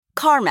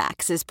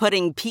CarMax is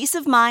putting peace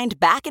of mind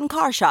back in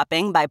car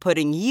shopping by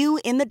putting you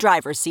in the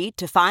driver's seat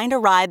to find a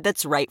ride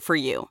that's right for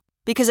you.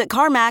 Because at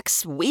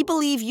CarMax, we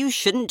believe you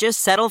shouldn't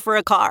just settle for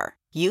a car.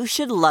 You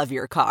should love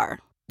your car.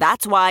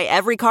 That's why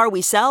every car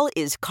we sell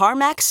is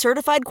CarMax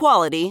certified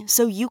quality,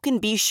 so you can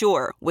be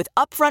sure with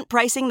upfront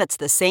pricing that's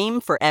the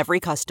same for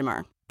every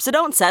customer. So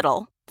don't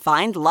settle.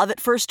 Find love at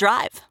first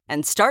drive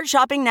and start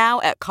shopping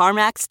now at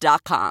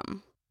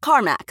CarMax.com.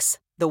 CarMax,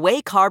 the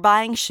way car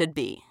buying should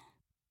be.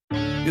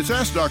 It's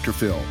Ask Dr.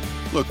 Phil.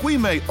 Look, we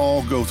may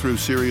all go through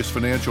serious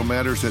financial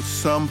matters at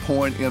some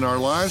point in our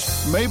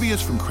lives. Maybe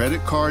it's from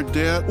credit card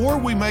debt, or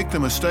we make the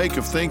mistake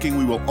of thinking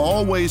we will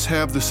always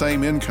have the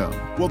same income.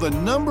 Well, the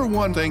number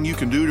one thing you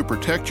can do to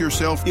protect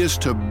yourself is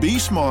to be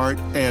smart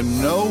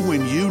and know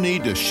when you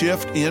need to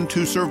shift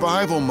into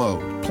survival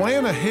mode.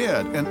 Plan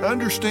ahead and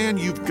understand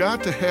you've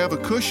got to have a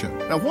cushion.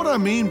 Now, what I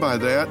mean by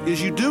that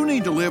is you do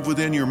need to live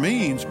within your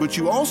means, but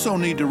you also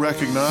need to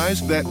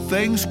recognize that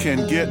things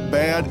can get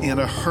bad in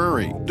a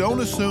hurry. Don't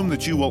assume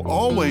that you will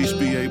always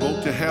be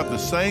able to have the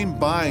same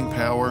buying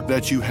power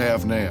that you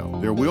have now.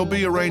 There will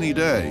be a rainy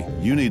day.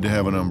 You need to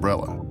have an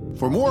umbrella.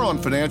 For more on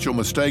financial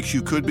mistakes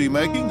you could be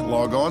making,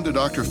 log on to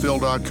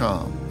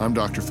drphil.com. I'm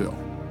Dr. Phil.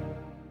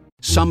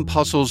 Some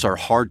puzzles are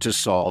hard to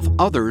solve,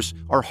 others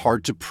are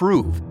hard to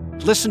prove.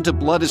 Listen to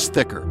Blood is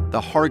Thicker,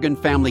 The Hargan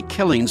Family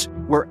Killings,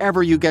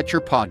 wherever you get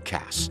your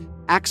podcasts.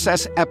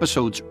 Access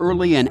episodes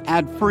early and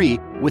ad-free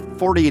with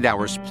 48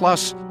 Hours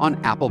Plus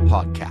on Apple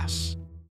Podcasts.